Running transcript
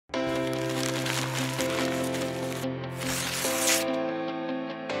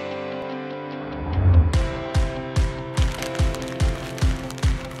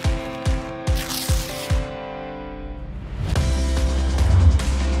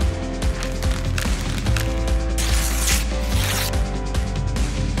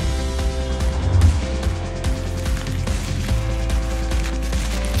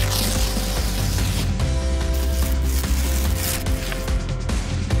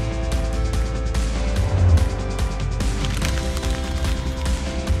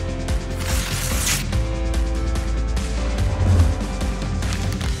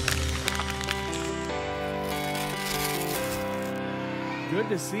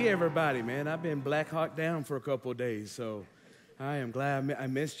to see everybody, man. I've been Black Hawk down for a couple of days, so I am glad. I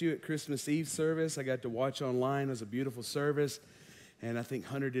missed you at Christmas Eve service. I got to watch online. It was a beautiful service, and I think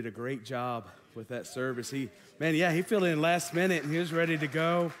Hunter did a great job with that service. He filled in last minute, and he was ready to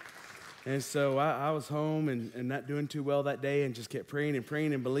go. And so I was home and not doing too well that day and just kept praying and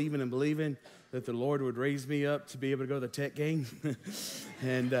praying and believing that the Lord would raise me up to be able to go to the Tech game.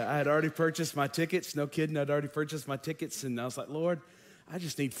 And I had already purchased my tickets. No kidding, I'd already purchased my tickets. And I was like, Lord, I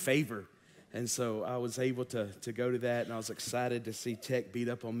just need favor. And so I was able to go to that, and I was excited to see Tech beat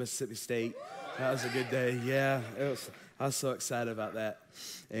up on Mississippi State. That was a good day. Yeah, I was so excited about that.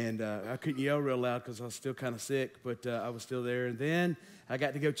 And I couldn't yell real loud because I was still kind of sick, but I was still there. And then I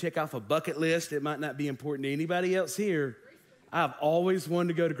got to go check off a bucket list. It might not be important to anybody else here. I've always wanted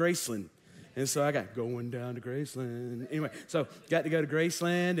to go to Graceland. And so I got going down to Graceland. Anyway, so got to go to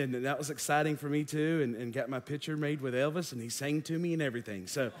Graceland, and that was exciting for me too, and got my picture made with Elvis, and he sang to me and everything.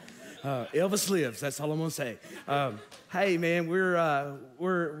 So Elvis lives, that's all I'm gonna say. Hey man,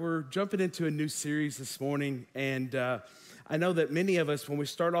 we're jumping into a new series this morning, and I know that many of us, when we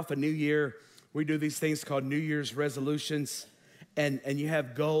start off a new year, we do these things called New Year's resolutions, and you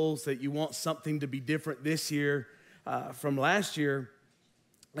have goals that you want something to be different this year from last year.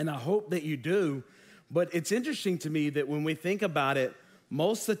 And I hope that you do, but it's interesting to me that when we think about it,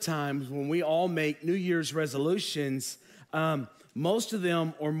 most of the times when we all make New Year's resolutions, most of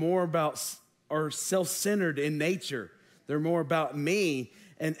them are self-centered in nature. They're more about me,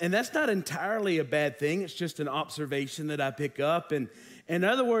 and that's not entirely a bad thing. It's just an observation that I pick up. And in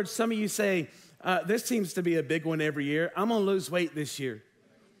other words, some of you say, this seems to be a big one every year. I'm gonna lose weight this year.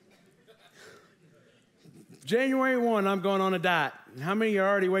 January 1, I'm going on a diet. How many are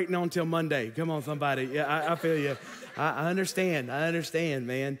already waiting on until Monday? Come on, somebody. Yeah, I feel you. I understand,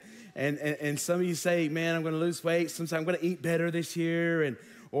 man. And some of you say, man, I'm going to lose weight. Sometimes I'm going to eat better this year,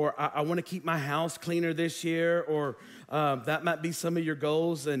 or I want to keep my house cleaner this year, or that might be some of your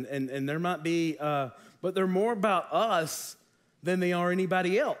goals, and there might be, but they're more about us than they are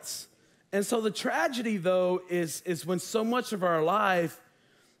anybody else. And so the tragedy, though, is when so much of our life,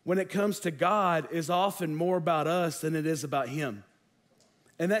 when it comes to God, is often more about us than it is about Him.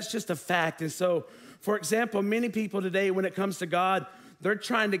 And that's just a fact. And so, for example, many people today, when it comes to God, they're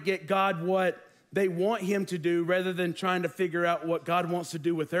trying to get God what they want Him to do rather than trying to figure out what God wants to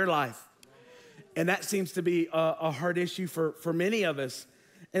do with their life. And that seems to be a hard issue for many of us.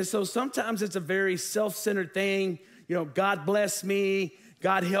 And so sometimes it's a very self-centered thing. You know, God bless me.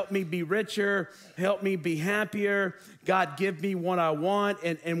 God, help me be richer, help me be happier. God, give me what I want.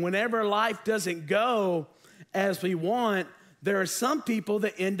 And whenever life doesn't go as we want, there are some people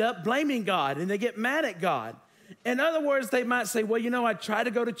that end up blaming God, and they get mad at God. In other words, they might say, well, you know, I tried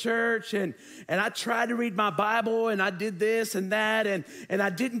to go to church, and I tried to read my Bible, and I did this and that, and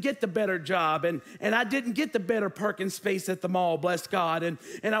I didn't get the better job, and I didn't get the better parking space at the mall, bless God, and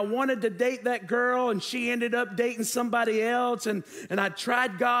I wanted to date that girl, and she ended up dating somebody else, and I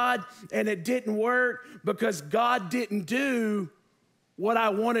tried God, and it didn't work because God didn't do what I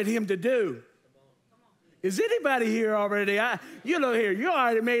wanted Him to do. Is anybody here already? You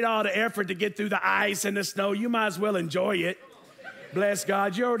already made all the effort to get through the ice and the snow. You might as well enjoy it. Bless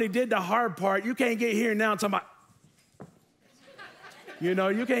God. You already did the hard part. You can't get here now and talking about,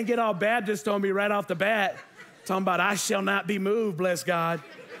 you can't get all Baptist on me right off the bat. Talking about, I shall not be moved, bless God.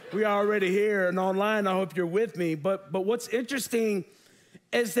 We are already here and online. I hope you're with me. But what's interesting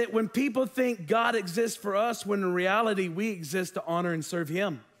is that when people think God exists for us, when in reality we exist to honor and serve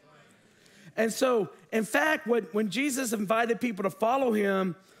Him. And so, in fact, when Jesus invited people to follow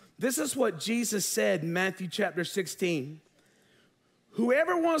Him, this is what Jesus said in Matthew chapter 16.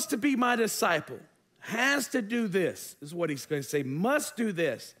 Whoever wants to be my disciple has to do this, is what He's going to say, must do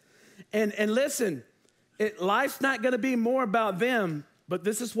this. And listen, life's not going to be more about them, but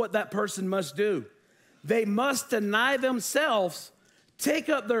this is what that person must do. They must deny themselves, take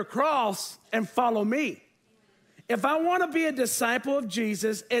up their cross, and follow me. If I want to be a disciple of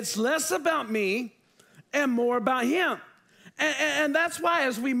Jesus, it's less about me and more about Him. And that's why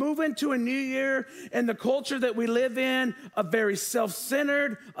as we move into a new year and the culture that we live in, a very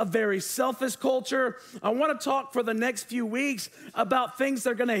self-centered, a very selfish culture, I want to talk for the next few weeks about things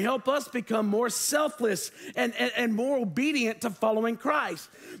that are going to help us become more selfless and more obedient to following Christ.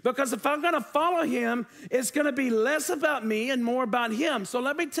 Because if I'm going to follow Him, it's going to be less about me and more about Him. So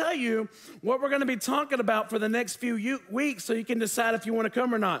let me tell you what we're going to be talking about for the next few weeks so you can decide if you want to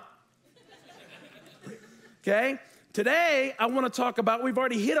come or not. Okay? Today, I want to talk about, we've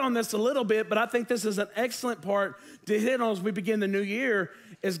already hit on this a little bit, but I think this is an excellent part to hit on as we begin the new year,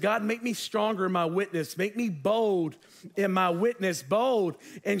 is God, make me stronger in my witness. Make me bold in my witness, bold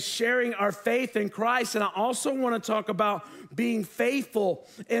in sharing our faith in Christ. And I also want to talk about being faithful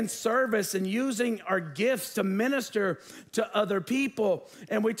in service and using our gifts to minister to other people.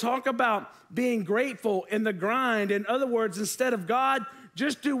 And we talk about being grateful in the grind. In other words, instead of God,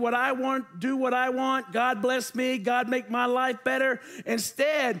 just do what I want, do what I want. God bless me. God make my life better.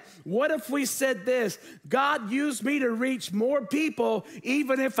 Instead, what if we said this? God, use me to reach more people,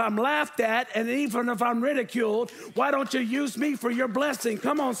 even if I'm laughed at and even if I'm ridiculed. Why don't you use me for your blessing?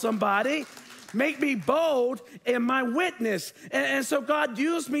 Come on, somebody. Make me bold in my witness. And so God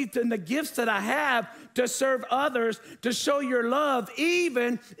used me in the gifts that I have to serve others, to show your love,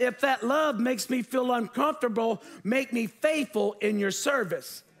 even if that love makes me feel uncomfortable. Make me faithful in your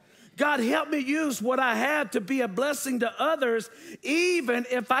service. God, help me use what I have to be a blessing to others, even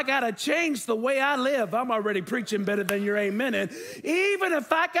if I got to change the way I live. I'm already preaching better than your amen. Even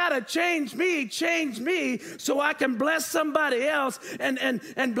if I got to change me so I can bless somebody else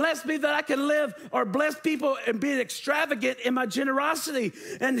and bless me that I can live or bless people and be extravagant in my generosity.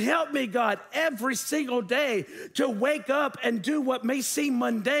 And help me, God, every single day to wake up and do what may seem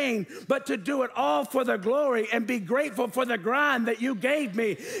mundane, but to do it all for the glory and be grateful for the grind that you gave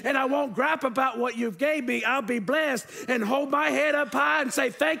me. And I won't gripe about what you gave me. I'll be blessed and hold my head up high and say,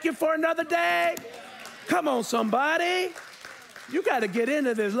 thank you for another day. Come on, somebody. You got to get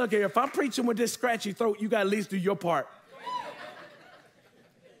into this. Look here, if I'm preaching with this scratchy throat, you got to at least do your part.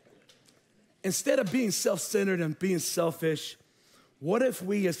 Instead of being self-centered and being selfish, what if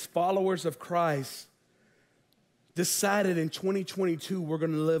we as followers of Christ decided in 2022 we're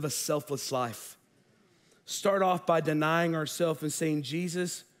going to live a selfless life? Start off by denying ourselves and saying,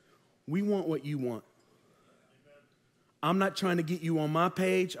 Jesus, we want what you want. I'm not trying to get you on my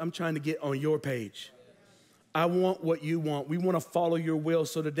page. I'm trying to get on your page. I want what you want. We want to follow your will.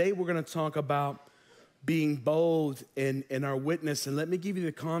 So today we're going to talk about being bold in our witness. And let me give you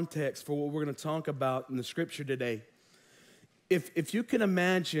the context for what we're going to talk about in the scripture today. If you can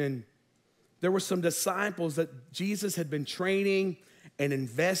imagine, there were some disciples that Jesus had been training and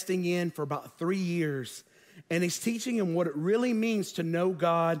investing in for about 3 years. And he's teaching them what it really means to know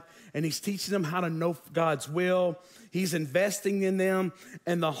God. And he's teaching them how to know God's will. He's investing in them.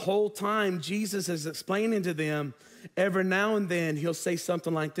 And the whole time, Jesus is explaining to them, every now and then, he'll say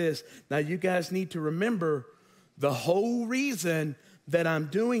something like this. Now, you guys need to remember, the whole reason that I'm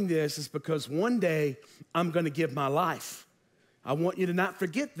doing this is because one day I'm going to give my life. I want you to not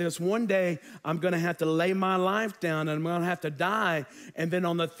forget this. One day, I'm going to have to lay my life down and I'm going to have to die. And then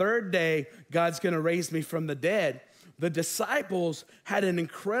on the third day, God's going to raise me from the dead. The disciples had an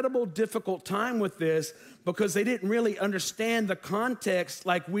incredible, difficult time with this because they didn't really understand the context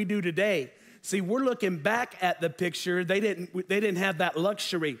like we do today. See, we're looking back at the picture. They didn't have that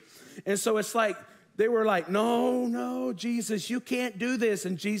luxury. And so it's like, they were like, no, Jesus, you can't do this.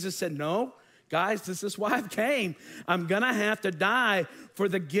 And Jesus said, no. Guys, this is why I came. I'm going to have to die for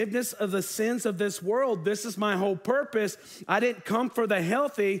the forgiveness of the sins of this world. This is my whole purpose. I didn't come for the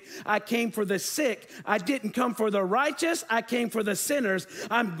healthy. I came for the sick. I didn't come for the righteous. I came for the sinners.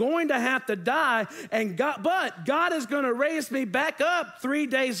 I'm going to have to die, but God is going to raise me back up 3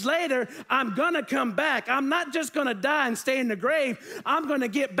 days later. I'm going to come back. I'm not just going to die and stay in the grave. I'm going to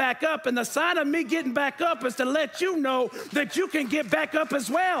get back up, and the sign of me getting back up is to let you know that you can get back up as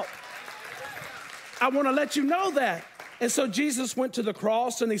well. I want to let you know that. And so Jesus went to the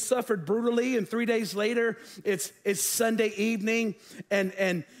cross and he suffered brutally. And 3 days later, it's Sunday evening.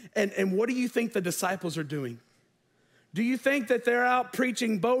 And what do you think the disciples are doing? Do you think that they're out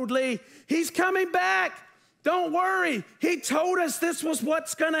preaching boldly? He's coming back. Don't worry. He told us this was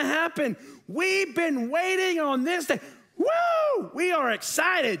what's going to happen. We've been waiting on this day. Woo! We are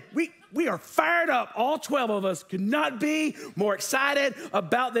excited. We are fired up. All 12 of us could not be more excited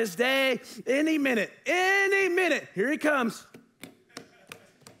about this day. Any minute, here he comes.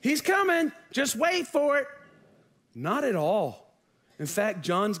 He's coming. Just wait for it. Not at all. In fact,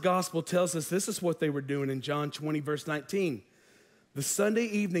 John's gospel tells us this is what they were doing in John 20, verse 19. The Sunday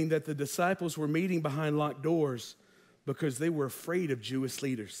evening that the disciples were meeting behind locked doors because they were afraid of Jewish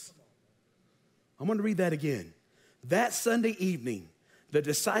leaders. I'm going to read that again. That Sunday evening, the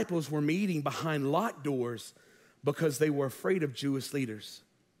disciples were meeting behind locked doors because they were afraid of Jewish leaders.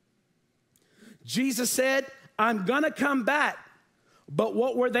 Jesus said, I'm going to come back. But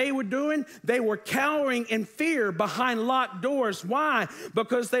what were they doing? They were cowering in fear behind locked doors. Why?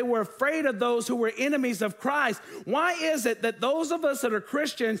 Because they were afraid of those who were enemies of Christ. Why is it that those of us that are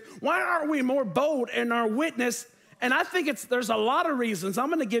Christians, why aren't we more bold in our witness And I think there's a lot of reasons. I'm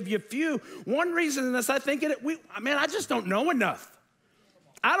going to give you a few. One reason is I think I just don't know enough.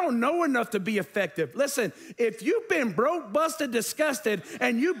 I don't know enough to be effective. Listen, if you've been broke, busted, disgusted,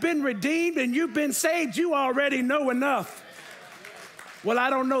 and you've been redeemed and you've been saved, you already know enough. Well,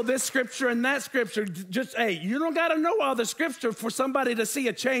 I don't know this scripture and that scripture. Just, hey, you don't got to know all the scripture for somebody to see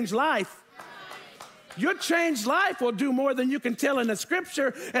a changed life. Your changed life will do more than you can tell in the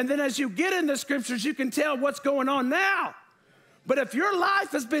scripture. And then as you get in the scriptures, you can tell what's going on now. But if your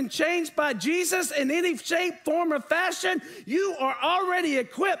life has been changed by Jesus in any shape, form, or fashion, you are already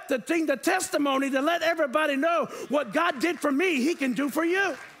equipped to bring the testimony to let everybody know what God did for me, he can do for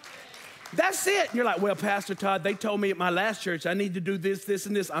you. That's it. And you're like, well, Pastor Todd, they told me at my last church I need to do this, this,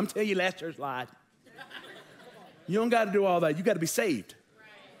 and this. I'm telling you, last church lied. You don't got to do all that. You got to be saved.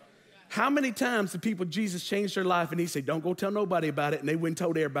 How many times did people, Jesus changed their life and he said, don't go tell nobody about it, and they went and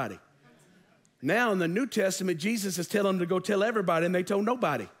told everybody. Now in the New Testament, Jesus is telling them to go tell everybody, and they told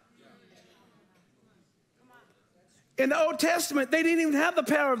nobody. In the Old Testament, they didn't even have the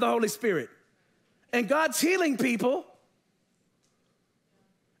power of the Holy Spirit. And God's healing people.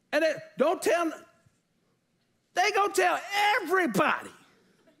 And they go tell everybody.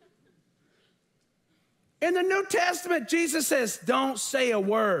 In the New Testament, Jesus says, don't say a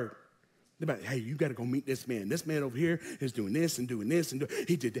word. They're like, hey, you got to go meet this man. This man over here is doing this and doing this. And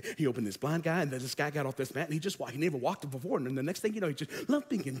he did that. He opened this blind guy, and then this guy got off this mat, and he never walked it before. And then the next thing you know, he's just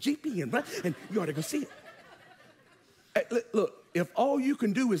lumping and jeeping and you ought to go see it. Hey, look, if all you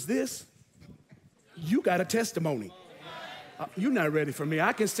can do is this, you got a testimony. You're not ready for me.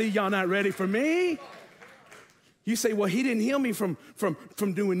 I can see y'all not ready for me. You say, well, he didn't heal me from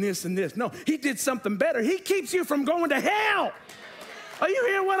doing this and this. No, he did something better. He keeps you from going to hell. Are you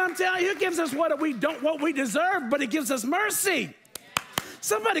hearing what I'm telling you? He gives us what we deserve, but he gives us mercy.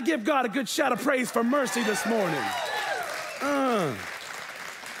 Somebody give God a good shout of praise for mercy this morning.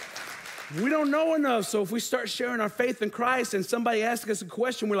 We don't know enough, so if we start sharing our faith in Christ and somebody asks us a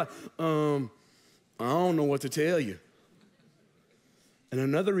question, we're like, I don't know what to tell you. And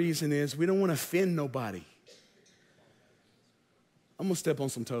another reason is we don't want to offend nobody. I'm going to step on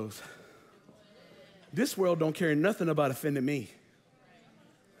some toes. This world don't care nothing about offending me.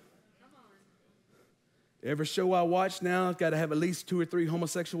 Every show I watch now, it's got to have at least 2 or 3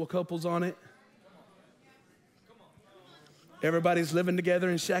 homosexual couples on it. Everybody's living together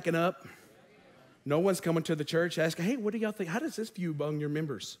and shacking up. No one's coming to the church asking, hey, what do y'all think? How does this view among your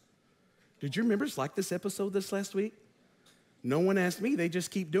members? Did your members like this episode this last week? No one asked me. They just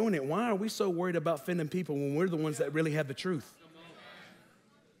keep doing it. Why are we so worried about offending people when we're the ones that really have the truth?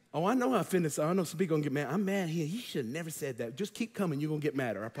 Oh, I know I offended some. I know some people going to get mad. I'm mad here. You should have never said that. Just keep coming. You're going to get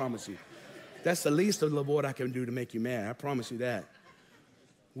madder. I promise you. That's the least of what I can do to make you mad. I promise you that.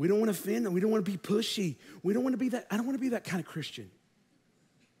 We don't want to offend them. We don't want to be pushy. We don't want to be that. I don't want to be that kind of Christian.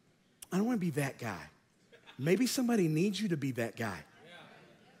 I don't want to be that guy. Maybe somebody needs you to be that guy.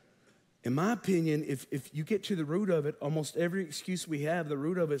 In my opinion, if you get to the root of it, almost every excuse we have, the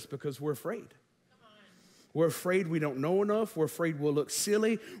root of it is because we're afraid. We're afraid we don't know enough. We're afraid we'll look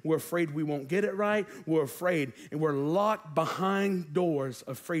silly. We're afraid we won't get it right. We're afraid, and we're locked behind doors,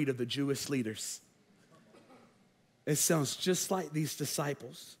 afraid of the Jewish leaders. It sounds just like these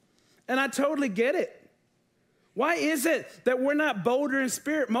disciples. And I totally get it. Why is it that we're not bolder in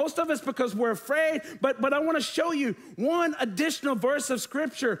spirit? Most of us because we're afraid, but I want to show you one additional verse of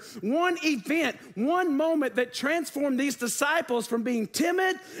scripture, one event, one moment that transformed these disciples from being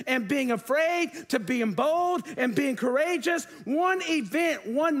timid and being afraid to being bold and being courageous. One event,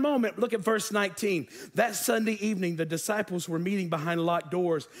 one moment. Look at verse 19. That Sunday evening, the disciples were meeting behind locked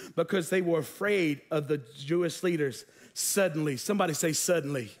doors because they were afraid of the Jewish leaders. Suddenly, somebody say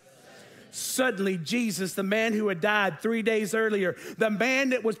suddenly. Suddenly, Jesus, the man who had died 3 days earlier, the man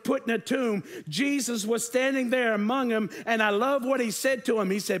that was put in a tomb, Jesus was standing there among them, and I love what he said to him.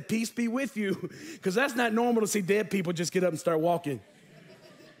 He said, peace be with you, because that's not normal to see dead people just get up and start walking.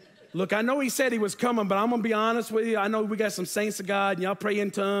 Look, I know he said he was coming, but I'm going to be honest with you. I know we got some saints of God, and y'all pray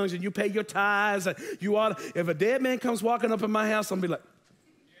in tongues, and you pay your tithes. And you ought to, if a dead man comes walking up in my house, I'm going to be like,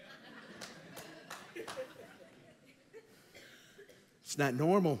 it's not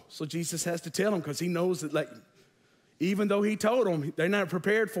normal. So Jesus has to tell them because he knows that, like, even though he told them, they're not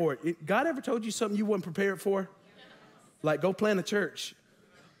prepared for it. God ever told you something you weren't prepared for? Like, go plant a church.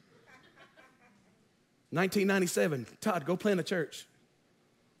 1997, Todd, go plant a church.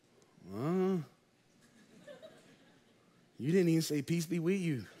 You didn't even say peace be with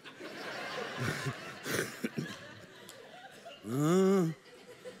you. And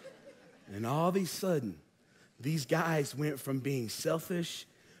all of a sudden, these guys went from being selfish,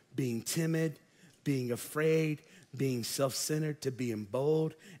 being timid, being afraid, being self-centered to being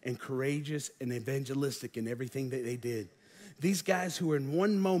bold and courageous and evangelistic in everything that they did. These guys who are in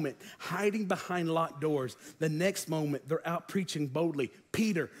one moment hiding behind locked doors, the next moment they're out preaching boldly.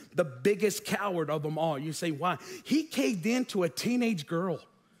 Peter, the biggest coward of them all. You say, why? He caved in to a teenage girl.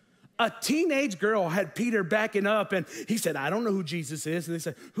 A teenage girl had Peter backing up, and he said, I don't know who Jesus is. And they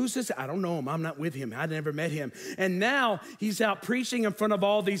said, who's this? I don't know him. I'm not with him. I never met him. And now he's out preaching in front of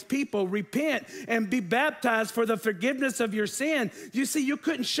all these people, repent and be baptized for the forgiveness of your sin. You see, you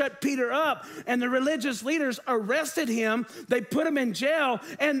couldn't shut Peter up. And the religious leaders arrested him. They put him in jail,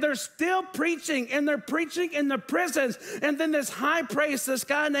 and they're still preaching, and they're preaching in the prisons. And then this high priest, this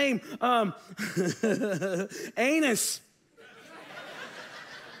guy named Anus.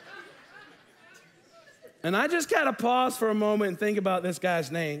 And I just got to pause for a moment and think about this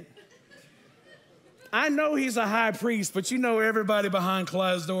guy's name. I know he's a high priest, but you know everybody behind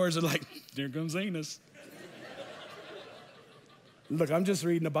closed doors are like, there comes Anus. Look, I'm just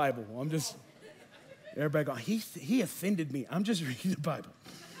reading the Bible. Everybody going, he offended me. I'm just reading the Bible.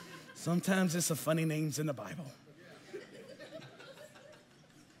 Sometimes it's the funny names in the Bible.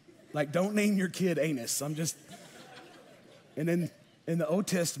 Like, don't name your kid Anus. And then in the Old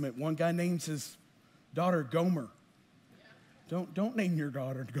Testament, one guy names his daughter Gomer. Don't name your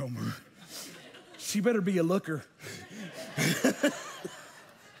daughter Gomer. She better be a looker.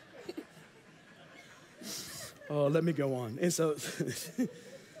 Oh, let me go on. And so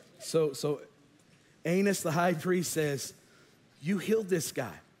Anus the high priest says, you healed this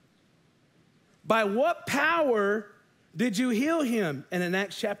guy. By what power did you heal him? And in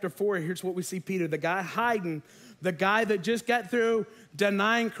Acts chapter 4, here's what we see Peter, the guy hiding, the guy that just got through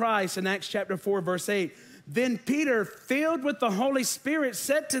denying Christ in Acts chapter 4, verse 8. Then Peter, filled with the Holy Spirit,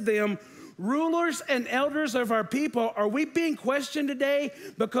 said to them, rulers and elders of our people, are we being questioned today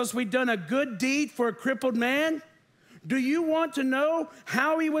because we've done a good deed for a crippled man? Do you want to know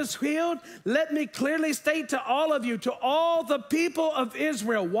how he was healed? Let me clearly state to all of you, to all the people of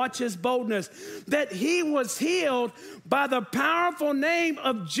Israel, watch his boldness, that he was healed by the powerful name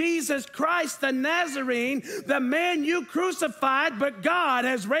of Jesus Christ the Nazarene, the man you crucified, but God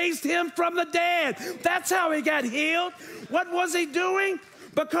has raised him from the dead. That's how he got healed. What was he doing?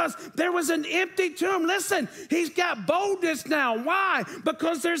 Because there was an empty tomb. Listen, he's got boldness now. Why?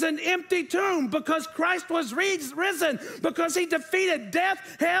 Because there's an empty tomb. Because Christ was risen. Because he defeated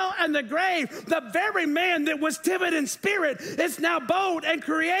death, hell, and the grave. The very man that was timid in spirit is now bold and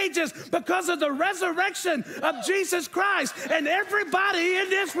courageous because of the resurrection of Jesus Christ. And everybody in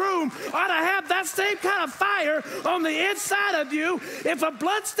this room ought to have that same kind of fire on the inside of you. If a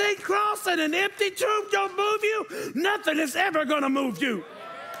bloodstained cross and an empty tomb don't move you, nothing is ever going to move you.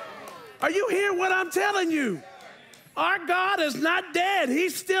 Are you hearing what I'm telling you? Our God is not dead.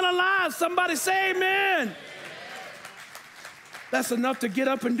 He's still alive. Somebody say amen. That's enough to get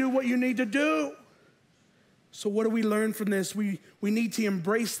up and do what you need to do. So what do we learn from this? We need to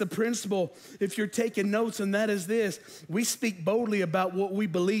embrace the principle, if you're taking notes, and that is this. We speak boldly about what we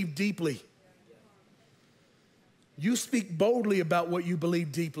believe deeply. You speak boldly about what you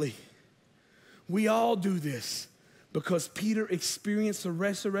believe deeply. We all do this. Because Peter experienced the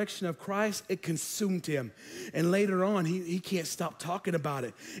resurrection of Christ, it consumed him. And later on, he can't stop talking about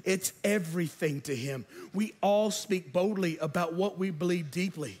it. It's everything to him. We all speak boldly about what we believe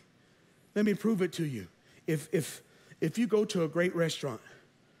deeply. Let me prove it to you. If you go to a great restaurant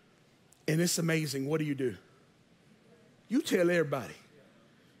and it's amazing, what do? You tell everybody.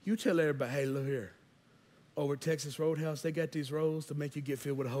 You tell everybody, hey, look here. Over at Texas Roadhouse, they got these rolls to make you get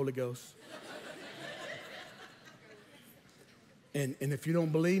filled with the Holy Ghost. And if you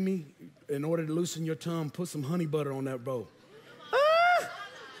don't believe me, in order to loosen your tongue, put some honey butter on that bowl.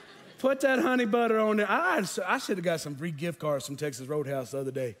 Put that honey butter on there. I should have got some free gift cards from Texas Roadhouse the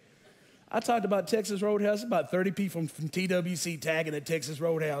other day. I talked about Texas Roadhouse, about 30 people from TWC tagging at Texas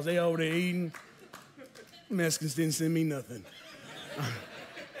Roadhouse. They over there eating. Mexicans didn't send me nothing.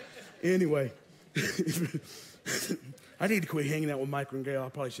 Anyway, I need to quit hanging out with Mike and Gail. I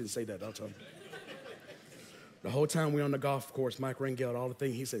probably shouldn't say that. I'll tell you. The whole time we were on the golf course, Mike Rangel, all the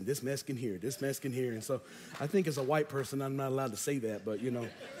things, he said, this Mexican here, this Mexican here. And so I think as a white person, I'm not allowed to say that. But, you know,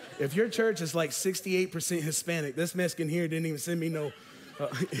 if your church is like 68% Hispanic, this Mexican here didn't even send me no.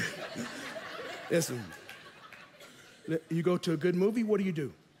 Listen, you go to a good movie, what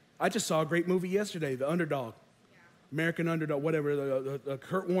do? I just saw a great movie yesterday, The Underdog. American Underdog, whatever, the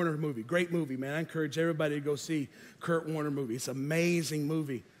Kurt Warner movie. Great movie, man. I encourage everybody to go see Kurt Warner movie. It's an amazing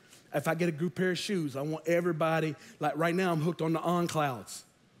movie. If I get a good pair of shoes, I want everybody, like right now I'm hooked on the On Clouds.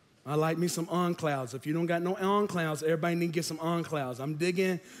 I like me some on clouds. If you don't got no on clouds, everybody need to get some on clouds. I'm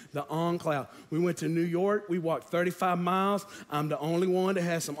digging the on cloud. We went to New York. We walked 35 miles. I'm the only one that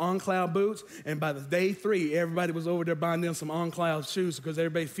has some on cloud boots. And by the day 3, everybody was over there buying them some on cloud shoes because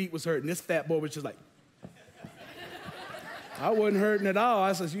everybody's feet was hurting. This fat boy was just like, I wasn't hurting at all.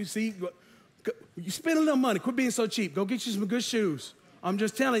 I said, you see, you spend a little money. Quit being so cheap. Go get you some good shoes. I'm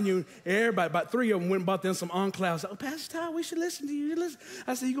just telling you, everybody, about 3 of them went and bought them some on clouds. Oh, Pastor Todd, we should listen to you. You listen.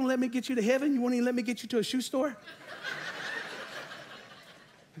 I said, you going to let me get you to heaven? You won't even let me get you to a shoe store?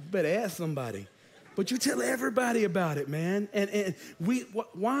 You better ask somebody. But you tell everybody about it, man. And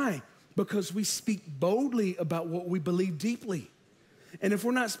why? Because we speak boldly about what we believe deeply. And if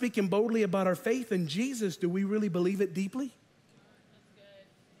we're not speaking boldly about our faith in Jesus, do we really believe it deeply?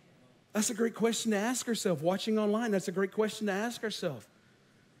 That's a great question to ask ourselves. Watching online, that's a great question to ask ourselves.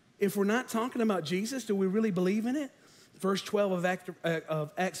 If we're not talking about Jesus, do we really believe in it? Verse 12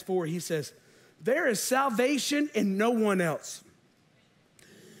 of Acts 4, he says, there is salvation in no one else.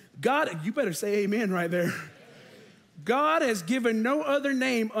 God, you better say amen right there. God has given no other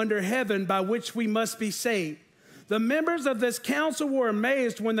name under heaven by which we must be saved. The members of this council were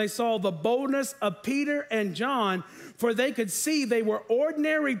amazed when they saw the boldness of Peter and John, for they could see they were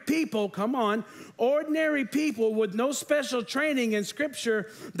ordinary people, ordinary people with no special training in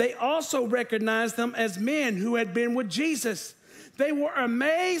Scripture. They also recognized them as men who had been with Jesus. They were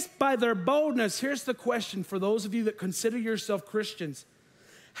amazed by their boldness. Here's the question for those of you that consider yourself Christians.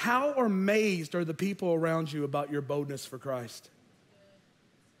 How amazed are the people around you about your boldness for Christ?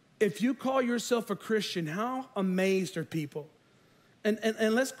 If you call yourself a Christian, how amazed are people? And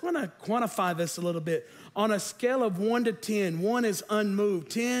let's kind of quantify this a little bit. On a scale of 1 to 10, 1 is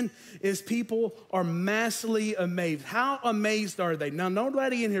unmoved. 10 is people are massively amazed. How amazed are they? Now,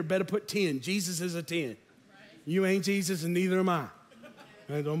 nobody in here better put 10. Jesus is a 10. Right. You ain't Jesus and neither am I.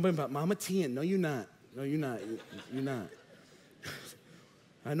 Don't be about, I'm a 10. No, you're not. No, you're not. You're not.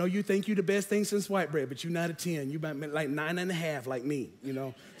 I know you think you're the best thing since white bread, but you're not a 10. You're like 9.5 like me, you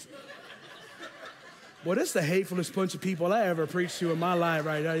know. Boy, that's the hatefulest bunch of people I ever preached to in my life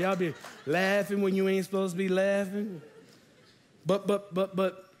right now. Y'all be laughing when you ain't supposed to be laughing. But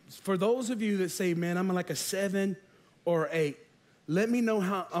for those of you that say, man, I'm like a 7 or 8, let me know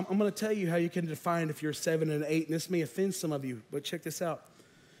how, I'm going to tell you how you can define if you're a 7 and an 8, and this may offend some of you, but check this out.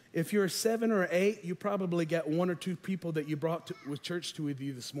 If you're a 7 or 8, you probably got 1 or 2 people that you brought with church to with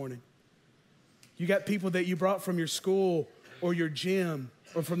you this morning. You got people that you brought from your school or your gym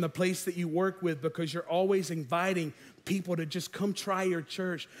or from the place that you work with, because you're always inviting people to just come try your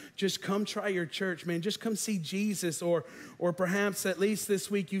church. Just come try your church, man. Just come see Jesus. Or perhaps at least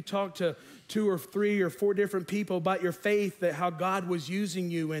this week you talked to 2 or 3 or 4 different people about your faith, that how God was using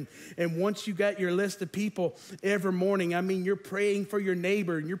you. And once you got your list of people every morning, I mean, you're praying for your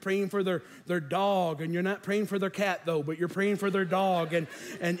neighbor and you're praying for their dog, and you're not praying for their cat though, but you're praying for their dog,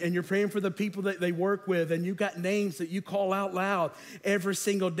 and you're praying for the people that they work with, and you got names that you call out loud every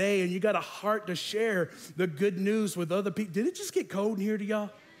single day, and you got a heart to share the good news with other people. Did it just get cold in here to y'all?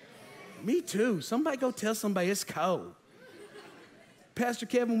 Me too. Somebody go tell somebody it's cold. Pastor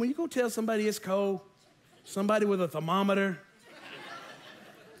Kevin, when you go tell somebody it's cold, somebody with a thermometer,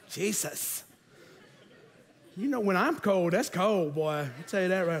 Jesus. You know, when I'm cold, that's cold, boy. I'll tell you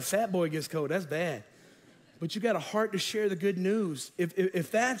that right. Fat boy gets cold, that's bad. But you got a heart to share the good news.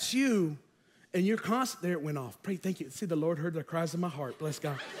 If that's you, and you're constantly, there it went off. Pray, thank you. See, the Lord heard the cries of my heart. Bless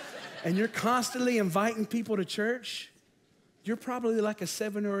God. And you're constantly inviting people to church, you're probably like a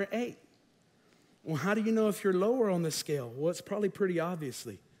 7 or an 8. Well, how do you know if you're lower on the scale? Well, it's probably pretty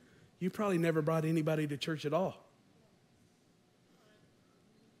obviously. You probably never brought anybody to church at all.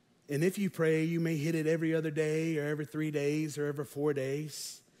 And if you pray, you may hit it every other day or every 3 days or every 4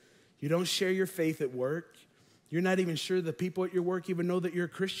 days. You don't share your faith at work. You're not even sure the people at your work even know that you're a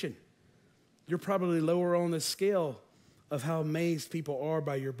Christian. You're probably lower on the scale of how amazed people are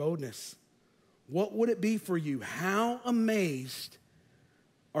by your boldness. What would it be for you? How amazed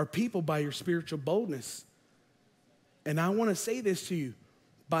are people by your spiritual boldness? And I want to say this to you.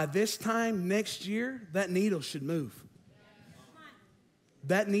 By this time next year, that needle should move.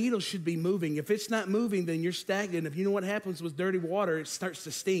 That needle should be moving. If it's not moving, then you're stagnant. If you know what happens with dirty water, it starts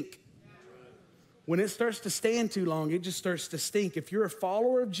to stink. When it starts to stand too long, it just starts to stink. If you're a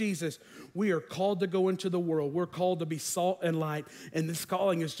follower of Jesus, we are called to go into the world. We're called to be salt and light. And this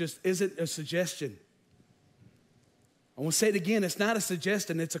calling isn't a suggestion. I want to say it again. It's not a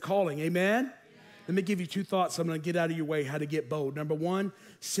suggestion. It's a calling. Amen? Let me give you 2 thoughts. I'm going to get out of your way how to get bold. Number 1,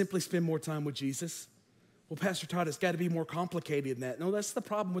 simply spend more time with Jesus. Well, Pastor Todd, it's got to be more complicated than that. No, that's the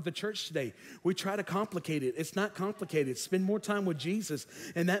problem with the church today. We try to complicate it. It's not complicated. Spend more time with Jesus.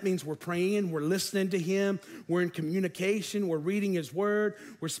 And that means we're praying, we're listening to him, we're in communication, we're reading his word,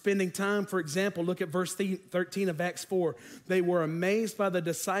 we're spending time. For example, look at verse 13 of Acts 4. They were amazed by the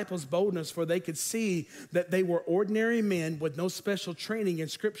disciples' boldness, for they could see that they were ordinary men with no special training in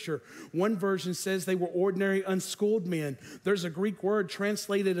Scripture. One version says they were ordinary unschooled men. There's a Greek word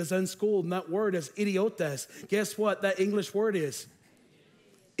translated as unschooled, and that word is idiotes. Guess what that English word is?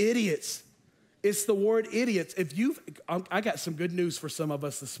 Idiots. It's the word idiots. I got some good news for some of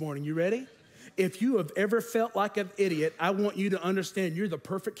us this morning. You ready? If you have ever felt like an idiot, I want you to understand you're the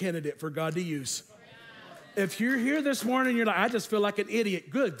perfect candidate for God to use. If you're here this morning, you're like, I just feel like an idiot.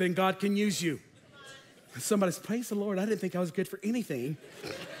 Good, then God can use you. Somebody says, praise the Lord, I didn't think I was good for anything.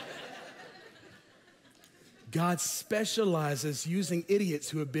 God specializes using idiots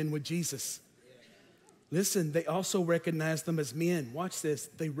who have been with Jesus. Listen, they also recognize them as men. Watch this.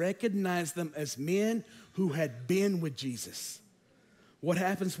 They recognize them as men who had been with Jesus. What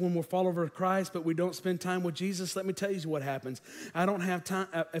happens when we're followers of Christ, but we don't spend time with Jesus? Let me tell you what happens. I don't have time.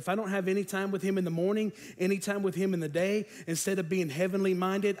 If I don't have any time with him in the morning, any time with him in the day, instead of being heavenly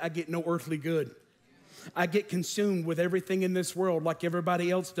minded, I get no earthly good. I get consumed with everything in this world like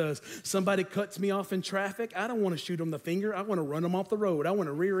everybody else does. Somebody cuts me off in traffic. I don't want to shoot them the finger. I want to run them off the road. I want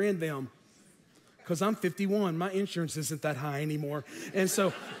to rear end them. Because I'm 51, my insurance isn't that high anymore. And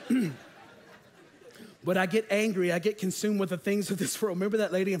so, but I get angry, I get consumed with the things of this world. Remember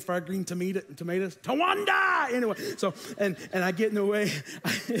that lady in fried green tomatoes? Tawanda! Anyway, so, and I get in the way.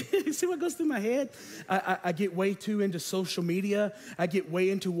 You see what goes through my head? I get way too into social media. I get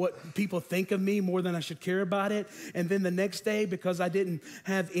way into what people think of me more than I should care about it. And then the next day, because I didn't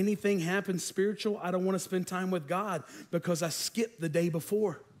have anything happen spiritual, I don't want to spend time with God because I skipped the day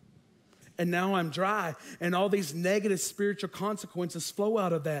before. And now I'm dry, and all these negative spiritual consequences flow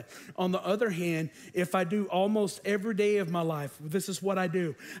out of that. On the other hand, if I do almost every day of my life, this is what I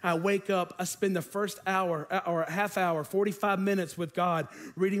do. I wake up, I spend the first hour or half hour, 45 minutes with God,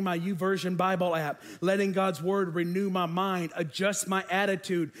 reading my YouVersion Bible app, letting God's word renew my mind, adjust my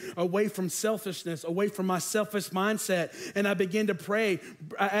attitude away from selfishness, away from my selfish mindset. And I begin to pray.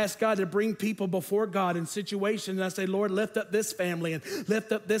 I ask God to bring people before God in situations. And I say, Lord, lift up this family and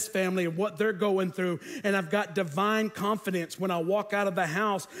lift up this family and what they're going through. And I've got divine confidence when I walk out of the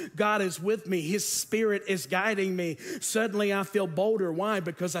house. God is with me. His spirit is guiding me. Suddenly I feel bolder. Why?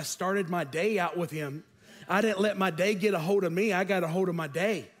 Because I started my day out with him. I didn't let my day get a hold of me. I got a hold of my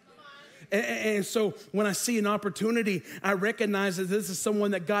day. And so when I see an opportunity, I recognize that this is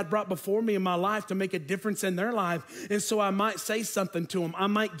someone that God brought before me in my life to make a difference in their life. And so I might say something to them. I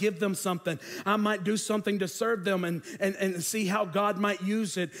might give them something. I might do something to serve them and see how God might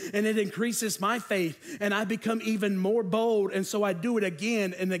use it. And it increases my faith. And I become even more bold. And so I do it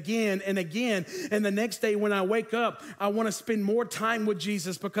again and again and again. And the next day when I wake up, I want to spend more time with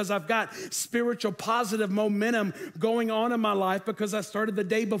Jesus because I've got spiritual positive momentum going on in my life because I started the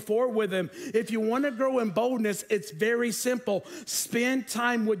day before with him. If you want to grow in boldness, it's very simple. Spend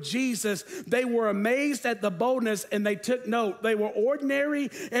time with Jesus. They were amazed at the boldness and they took note. They were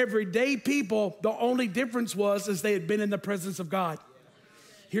ordinary, everyday people. The only difference is they had been in the presence of God.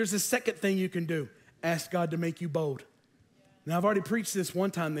 Here's the second thing you can do. Ask God to make you bold. Now, I've already preached this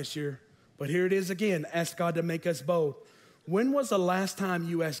one time this year, but here it is again. Ask God to make us bold. When was the last time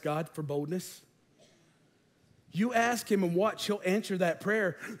you asked God for boldness? You ask him and watch, he'll answer that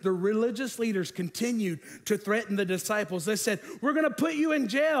prayer. The religious leaders continued to threaten the disciples. They said, we're going to put you in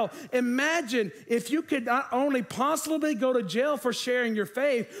jail. Imagine if you could not only possibly go to jail for sharing your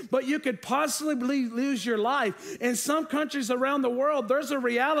faith, but you could possibly lose your life. In some countries around the world, there's a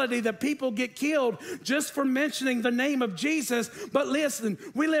reality that people get killed just for mentioning the name of Jesus. But listen,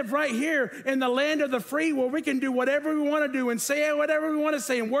 we live right here in the land of the free where we can do whatever we want to do and say whatever we want to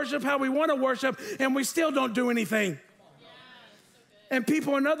say and worship how we want to worship, and we still don't do anything. And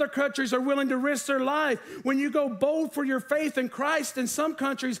people in other countries are willing to risk their life. When you go bold for your faith in Christ in some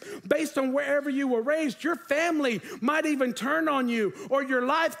countries, based on wherever you were raised, your family might even turn on you or your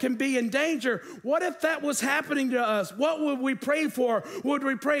life can be in danger. What if that was happening to us? What would we pray for? Would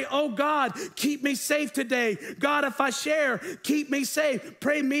we pray, oh God, keep me safe today? God, if I share, keep me safe.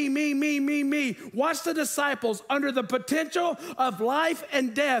 Pray me. Watch the disciples under the potential of life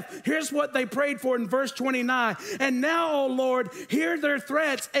and death. Here's what they prayed for in verse 29. And now, oh Lord, hear their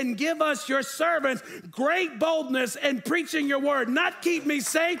threats and give us your servants great boldness in preaching your word. Not keep me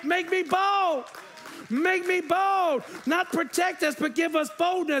safe, make me bold. Make me bold. Not protect us, but give us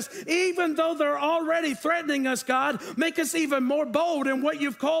boldness. Even though they're already threatening us, God, make us even more bold in what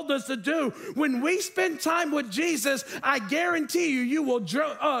you've called us to do. When we spend time with Jesus, I guarantee you, you will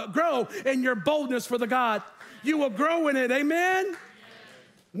grow in your boldness for the God. You will grow in it. Amen?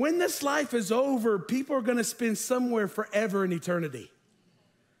 When this life is over, people are going to spend somewhere forever in eternity.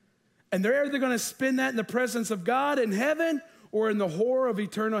 And they're either going to spend that in the presence of God in heaven or in the horror of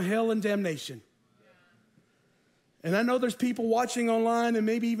eternal hell and damnation. And I know there's people watching online, and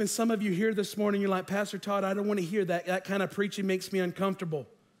maybe even some of you here this morning, you're like, Pastor Todd, I don't want to hear that. That kind of preaching makes me uncomfortable.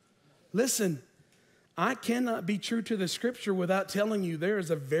 Listen, I cannot be true to the scripture without telling you there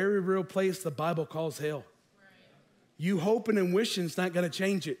is a very real place the Bible calls hell. You hoping and wishing is not going to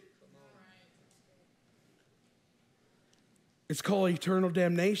change it. It's called eternal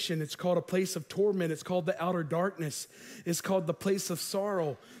damnation. It's called a place of torment. It's called the outer darkness. It's called the place of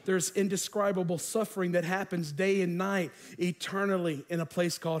sorrow. There's indescribable suffering that happens day and night eternally in a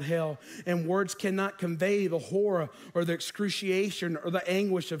place called hell. And words cannot convey the horror or the excruciation or the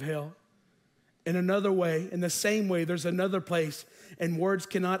anguish of hell. In another way, in the same way, there's another place, and words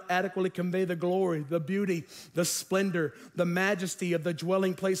cannot adequately convey the glory, the beauty, the splendor, the majesty of the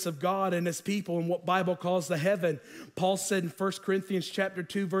dwelling place of God and his people in what Bible calls the heaven. Paul said in 1 Corinthians chapter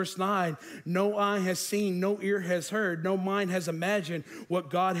 2, verse 9, no eye has seen, no ear has heard, no mind has imagined what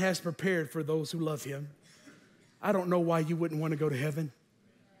God has prepared for those who love him. I don't know why you wouldn't want to go to heaven.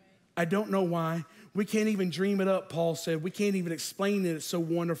 I don't know why. We can't even dream it up, Paul said. We can't even explain it. It's so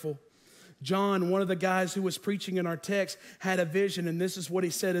wonderful. John, one of the guys who was preaching in our text, had a vision, and this is what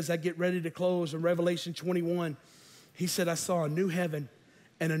he said as I get ready to close in Revelation 21. He said, I saw a new heaven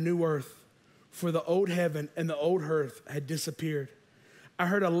and a new earth, for the old heaven and the old earth had disappeared. I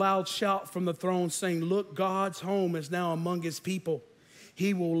heard a loud shout from the throne saying, look, God's home is now among his people.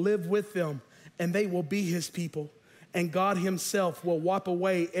 He will live with them, and they will be his people. And God himself will wipe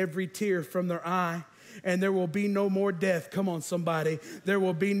away every tear from their eye. And there will be no more death. Come on, somebody. There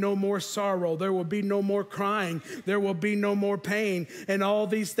will be no more sorrow. There will be no more crying. There will be no more pain. And all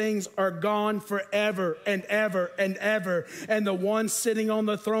these things are gone forever and ever and ever. And the one sitting on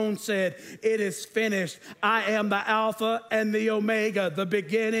the throne said, it is finished. I am the Alpha and the Omega, the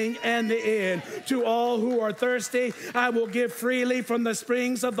beginning and the end. To all who are thirsty, I will give freely from the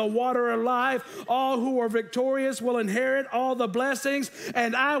springs of the water of life. All who are victorious will inherit all the blessings,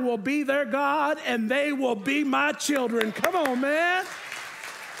 and I will be their God, and they will be my children. Come on, man.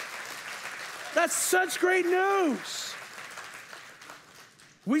 That's such great news.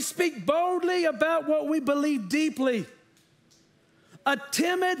 We speak boldly about what we believe deeply. A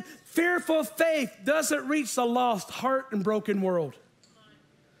timid, fearful faith doesn't reach the lost, heart, and broken world.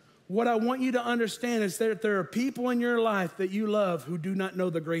 What I want you to understand is that there are people in your life that you love who do not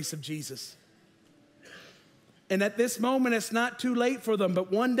know the grace of Jesus. And at this moment, it's not too late for them,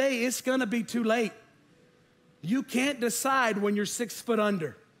 but one day it's going to be too late. You can't decide when you're 6 foot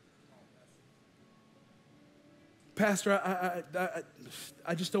under. Pastor,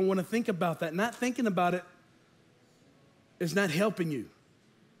 I just don't want to think about that. Not thinking about it is not helping you.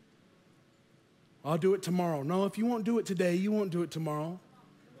 I'll do it tomorrow. No, if you won't do it today, you won't do it tomorrow.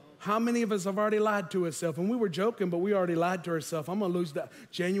 How many of us have already lied to ourselves? And we were joking, but we already lied to ourselves. I'm going to lose that.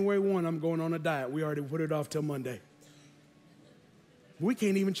 January 1, I'm going on a diet. We already put it off till Monday. We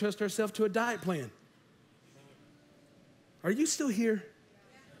can't even trust ourselves to a diet plan. Are you still here?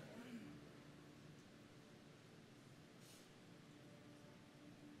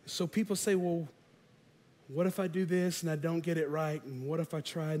 So people say, well, what if I do this and I don't get it right? And what if I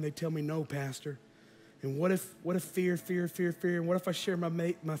try and they tell me no, Pastor? And what if fear? And what if I share my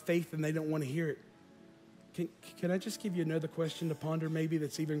faith and they don't want to hear it? Can I just give you another question to ponder maybe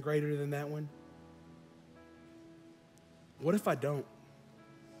that's even greater than that one? What if I don't?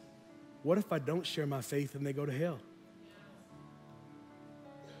 What if I don't share my faith and they go to hell?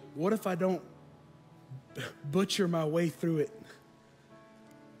 What if I don't butcher my way through it?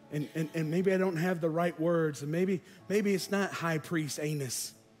 And maybe I don't have the right words, and maybe it's not high priest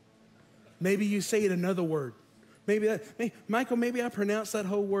anus. Maybe you say it another word. Michael, maybe I pronounced that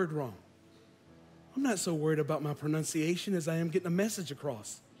whole word wrong. I'm not so worried about my pronunciation as I am getting a message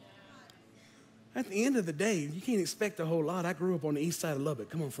across. At the end of the day, you can't expect a whole lot. I grew up on the east side of Lubbock.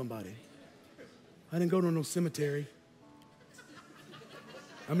 Come on, somebody. I didn't go to no cemetery.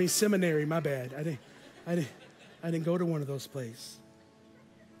 Seminary, my bad. I didn't go to one of those places.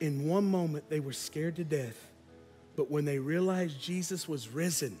 In one moment, they were scared to death. But when they realized Jesus was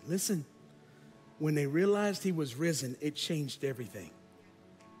risen, listen, when they realized he was risen, it changed everything.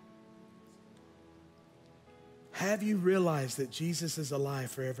 Have you realized that Jesus is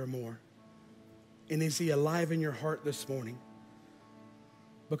alive forevermore? And is he alive in your heart this morning?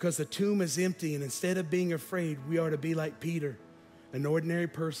 Because the tomb is empty, and instead of being afraid, we are to be like Peter, an ordinary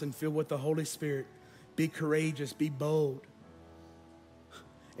person filled with the Holy Spirit. Be courageous, be bold.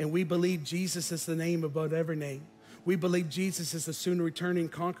 And we believe Jesus is the name above every name. We believe Jesus is the soon returning,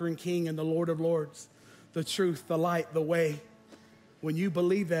 conquering King and the Lord of Lords, the truth, the light, the way. When you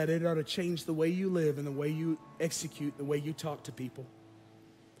believe that, it ought to change the way you live and the way you execute, the way you talk to people.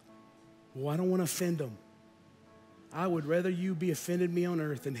 Well, I don't want to offend them. I would rather you be offended me on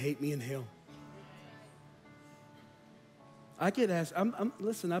earth than hate me in hell. I get asked,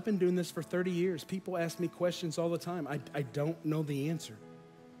 listen, I've been doing this for 30 years. People ask me questions all the time. I don't know the answer.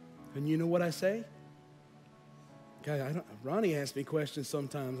 And you know what I say? Okay, Ronnie asks me questions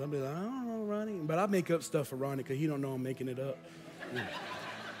sometimes. I'll be like, I don't know, Ronnie. But I make up stuff for Ronnie because he don't know I'm making it up.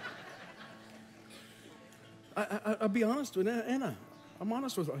 I'll be honest with you, Anna. I'm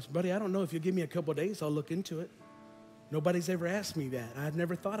honest with you. Buddy, I don't know. If you give me a couple of days, I'll look into it. Nobody's ever asked me that. I've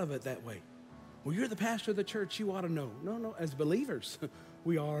never thought of it that way. Well, you're the pastor of the church. You ought to know. No. As believers,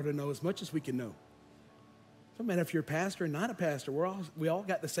 we ought to know as much as we can know. Doesn't matter if you're a pastor or not a pastor. We all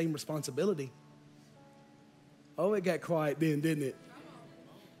got the same responsibility. Oh, it got quiet then, didn't it?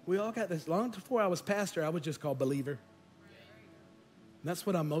 We all got this. Long before I was pastor, I was just called believer. And that's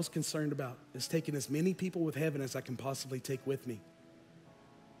what I'm most concerned about, is taking as many people with heaven as I can possibly take with me.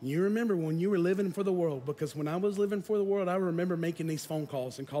 You remember when you were living for the world, because when I was living for the world, I remember making these phone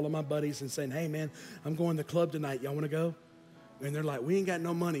calls and calling my buddies and saying, hey, man, I'm going to the club tonight. Y'all want to go? And they're like, we ain't got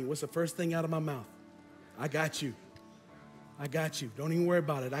no money. What's the first thing out of my mouth? I got you. I got you. Don't even worry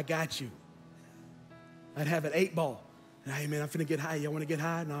about it. I got you. I'd have an 8-ball. Hey, man, I'm finna get high. Y'all want to get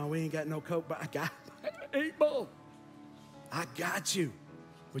high? No, we ain't got no Coke, but I got 8-ball. I got you.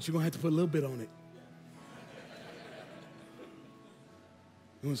 But you're going to have to put a little bit on it.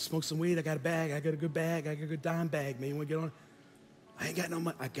 You want to smoke some weed? I got a bag. I got a good bag. I got a good dime bag, man. You want to get on? I ain't got no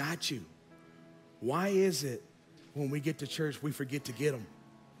money. I got you. Why is it when we get to church, we forget to get them?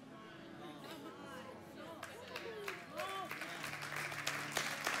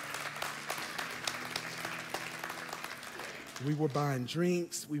 We were buying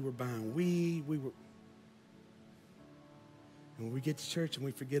drinks. We were buying weed. And when we get to church and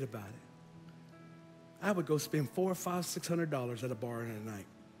we forget about it, I would go spend $400, $500, $600 at a bar in a night.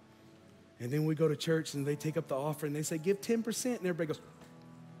 And then we go to church and they take up the offering. They say, give 10%. And everybody goes,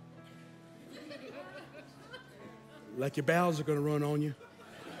 like your bowels are going to run on you.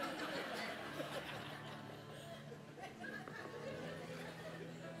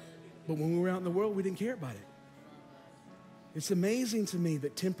 But when we were out in the world, we didn't care about it. It's amazing to me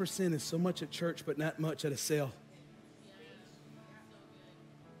that 10% is so much at church, but not much at a sale.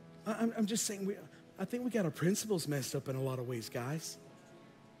 I'm just saying, I think we got our principles messed up in a lot of ways, guys.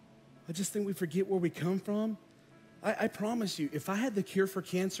 I just think we forget where we come from. I promise you, if I had the cure for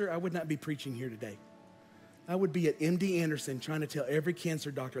cancer, I would not be preaching here today. I would be at MD Anderson trying to tell every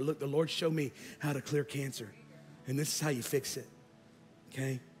cancer doctor, look, the Lord showed me how to clear cancer, and this is how you fix it,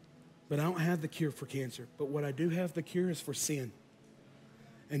 okay? But I don't have the cure for cancer. But what I do have the cure is for sin.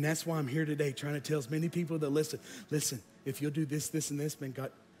 And that's why I'm here today trying to tell as many people that listen, if you'll do this, this, and this, man,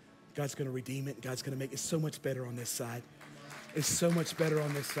 God's going to redeem it. God's going to make it so much better on this side. It's so much better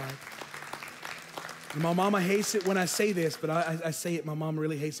on this side. And my mama hates it when I say this, but I say it. My mom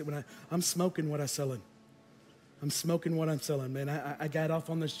really hates it when I'm smoking what I'm selling. I'm smoking what I'm selling, man. I got off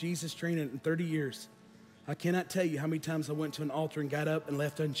on this Jesus train in 30 years. I cannot tell you how many times I went to an altar and got up and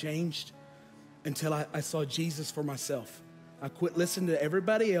left unchanged until I saw Jesus for myself. I quit listening to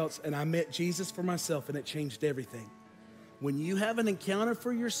everybody else, and I met Jesus for myself, and it changed everything. When you have an encounter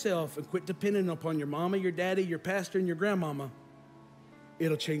for yourself and quit depending upon your mama, your daddy, your pastor, and your grandmama,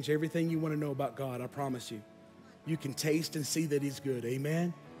 it'll change everything you want to know about God, I promise you. You can taste and see that he's good,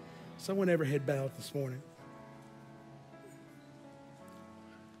 amen? Someone ever head bowed this morning?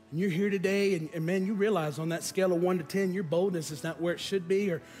 And you're here today, and man, you realize on that scale of 1 to 10, your boldness is not where it should be,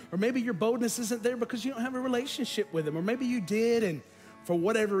 or maybe your boldness isn't there because you don't have a relationship with him, or maybe you did, and for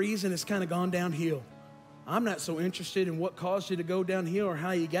whatever reason, it's kind of gone downhill. I'm not so interested in what caused you to go downhill or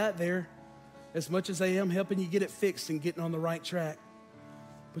how you got there as much as I am helping you get it fixed and getting on the right track.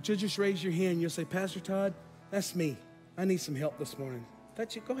 But you'll just raise your hand and you'll say, Pastor Todd, that's me. I need some help this morning.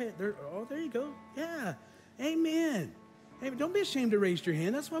 That's you. Go ahead. There you go. Yeah. Amen. Hey, don't be ashamed to raise your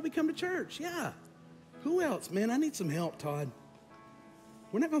hand. That's why we come to church. Yeah. Who else? Man, I need some help, Todd.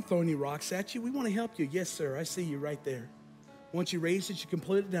 We're not going to throw any rocks at you. We want to help you. Yes, sir. I see you right there. Once you raise it, you can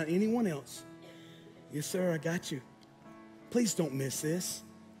put it down. Anyone else? Yes, sir. I got you. Please don't miss this.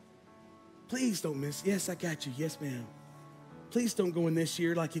 Please don't miss. Yes, I got you. Yes, ma'am. Please don't go in this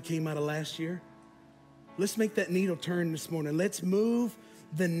year like you came out of last year. Let's make that needle turn this morning. Let's move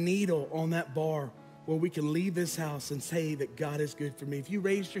the needle on that bar where we can leave this house and say that God is good for me. If you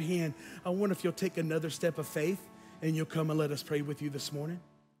raised your hand, I wonder if you'll take another step of faith and you'll come and let us pray with you this morning.